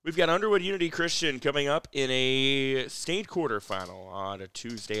We've got Underwood Unity Christian coming up in a state quarterfinal on a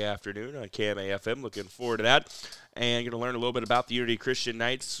Tuesday afternoon on KMA-FM. Looking forward to that. And going to learn a little bit about the Unity Christian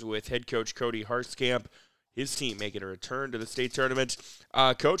Knights with head coach Cody Harskamp, his team making a return to the state tournament.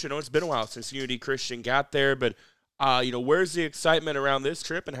 Coach, I know it's been a while since Unity Christian got there, but where's the excitement around this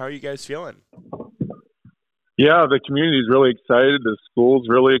trip, and how are you guys feeling? Yeah, the community is really excited. The school's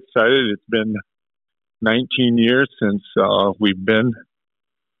really excited. It's been 19 years since we've been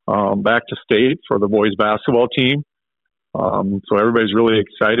back to state for the boys basketball team. So everybody's really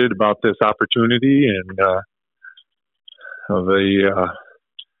excited about this opportunity, and the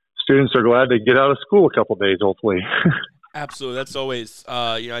students are glad to get out of school a couple of days, hopefully. Absolutely. That's always,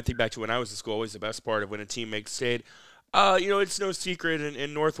 I think back to when I was in school, always the best part of when a team makes state. It's no secret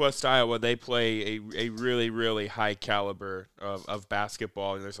in Northwest Iowa, they play a really, really high caliber of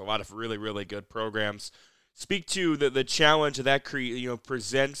basketball, and there's a lot of really, really good programs. Speak to the challenge that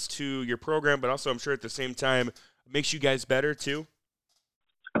presents to your program, but also I'm sure at the same time makes you guys better too.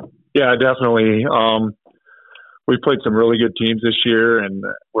 Yeah, definitely. We played some really good teams this year, and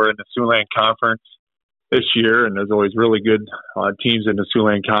we're in the Siouxland Conference this year, and there's always really good teams in the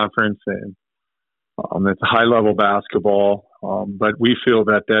Siouxland Conference, and it's high-level basketball. But we feel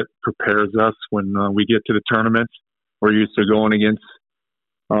that prepares us when we get to the tournaments. We're used to going against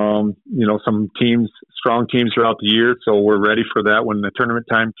some teams, strong teams throughout the year, so we're ready for that when the tournament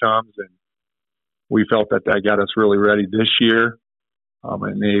time comes. And we felt that got us really ready this year,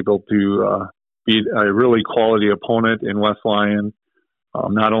 and able to beat a really quality opponent in West Lyon,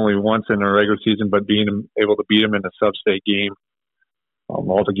 not only once in the regular season, but able to beat them in the sub-state game.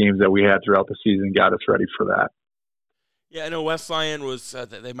 All the games that we had throughout the season got us ready for that. Yeah, I know West Lyon was,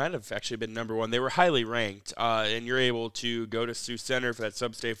 they might have actually been number one. They were highly ranked, and you're able to go to Sioux Center for that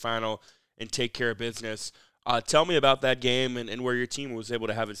sub-state final and take care of business. Tell me about that game and where your team was able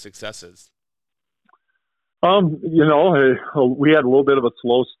to have its successes. We had a little bit of a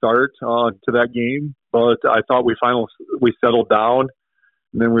slow start to that game, but I thought we settled down,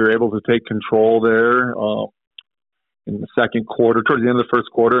 and then we were able to take control there in the second quarter, towards the end of the first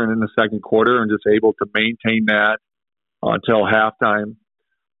quarter and in the second quarter, and just able to maintain that until halftime.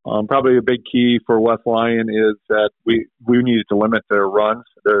 Probably a big key for West Lyon is that we needed to limit their runs.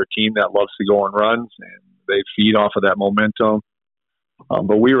 They're a team that loves to go on runs, and they feed off of that momentum.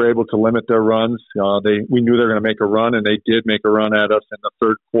 But we were able to limit their runs. We knew they were going to make a run, and they did make a run at us in the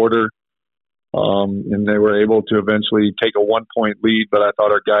third quarter. And they were able to eventually take a 1-point lead, but I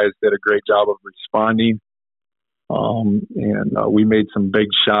thought our guys did a great job of responding. We made some big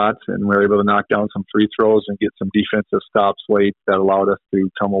shots, and we were able to knock down some free throws and get some defensive stops late that allowed us to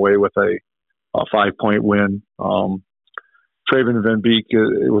come away with a 5-point win. Traven Van Beek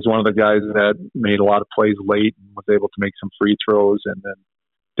was one of the guys that made a lot of plays late and was able to make some free throws. And then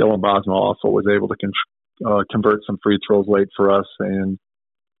Dylan Bosma also was able to convert some free throws late for us and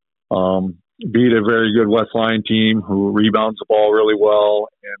beat a very good West Lyon team who rebounds the ball really well,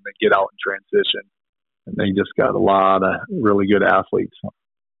 and they get out in transition. And they just got a lot of really good athletes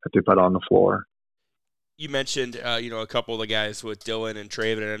that they put on the floor. You mentioned, a couple of the guys with Dylan and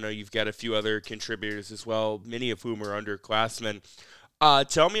Traven, and I know you've got a few other contributors as well, many of whom are underclassmen.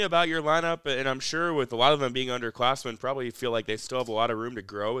 Tell me about your lineup, and I'm sure with a lot of them being underclassmen, probably feel like they still have a lot of room to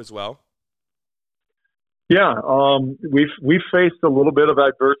grow as well. Yeah, we've faced a little bit of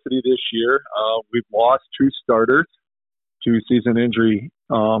adversity this year. We've lost 2 starters to season-ending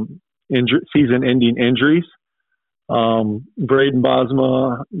injuries. Braden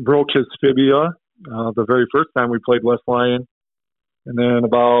Bosma broke his fibula the very first time we played West Lyon. And then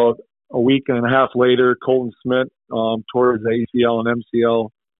about a week and a half later, Colton Smith tore his ACL and MCL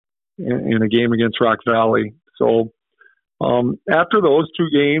in a game against Rock Valley. So after those 2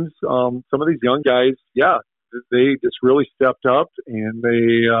 games, some of these young guys, they just really stepped up, and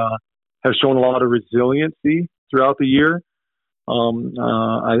they have shown a lot of resiliency throughout the year.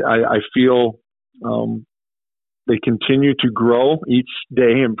 I feel they continue to grow each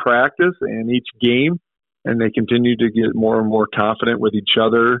day in practice and each game, and they continue to get more and more confident with each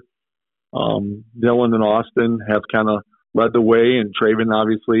other. Dylan and Austin have kind of led the way, and Traven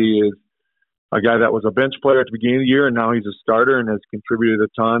obviously is a guy that was a bench player at the beginning of the year, and now he's a starter and has contributed a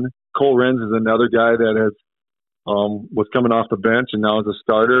ton. Cole Renz is another guy that was coming off the bench and now is a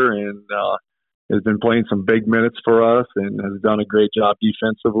starter, and has been playing some big minutes for us and has done a great job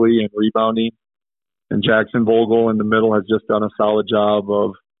defensively and rebounding. And Jackson Vogel in the middle has just done a solid job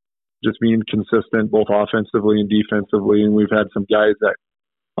of just being consistent both offensively and defensively. And we've had some guys that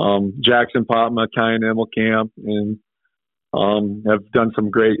Jackson Potma, Kyan Emmelkamp, and have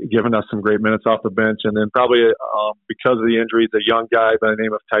given us some great minutes off the bench. And then probably because of the injuries, a young guy by the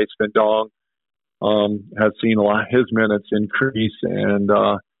name of Tice Van Dong has seen a lot of his minutes increase, and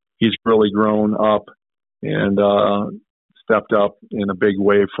he's really grown up and stepped up in a big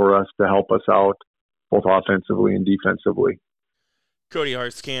way for us to help us out both offensively and defensively. Cody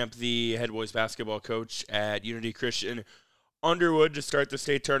Harskamp, the head boys basketball coach at Unity Christian Underwood to start the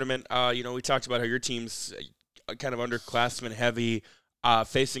state tournament. We talked about how your team's kind of underclassmen heavy,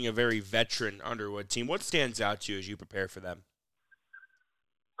 facing a very veteran Underwood team. What stands out to you as you prepare for them?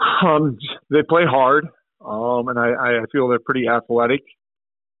 They play hard, and I feel they're pretty athletic.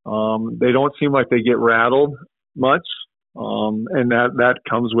 They don't seem like they get rattled much, and that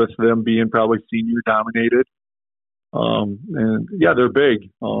comes with them being probably senior dominated. And yeah, they're big.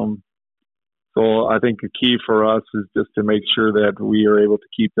 So I think the key for us is just to make sure that we are able to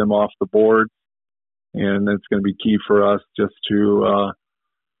keep them off the board. And it's going to be key for us just to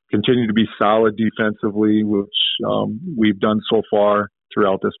continue to be solid defensively, which we've done so far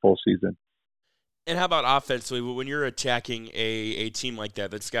throughout this postseason. And how about offensively? When you're attacking a team like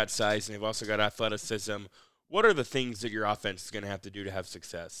that that's got size and they've also got athleticism, what are the things that your offense is going to have to do to have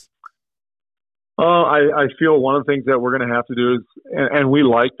success? I feel one of the things that we're going to have to do is, and we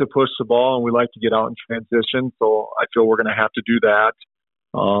like to push the ball and we like to get out in transition. So I feel we're going to have to do that,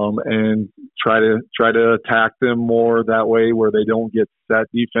 and try to attack them more that way where they don't get set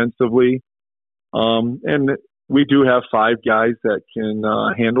defensively. And we do have 5 guys that can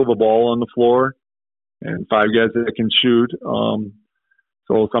handle the ball on the floor and 5 guys that can shoot.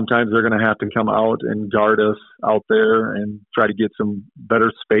 So sometimes they're going to have to come out and guard us out there and try to get some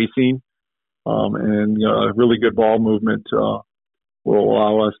better spacing. And a really good ball movement will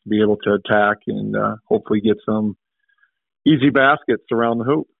allow us to be able to attack and hopefully get some easy baskets around the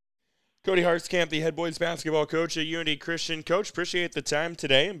hoop. Cody Harskamp, the head boys basketball coach at Unity Christian. Coach, appreciate the time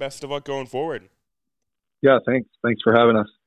today and best of luck going forward. Yeah, thanks. Thanks for having us.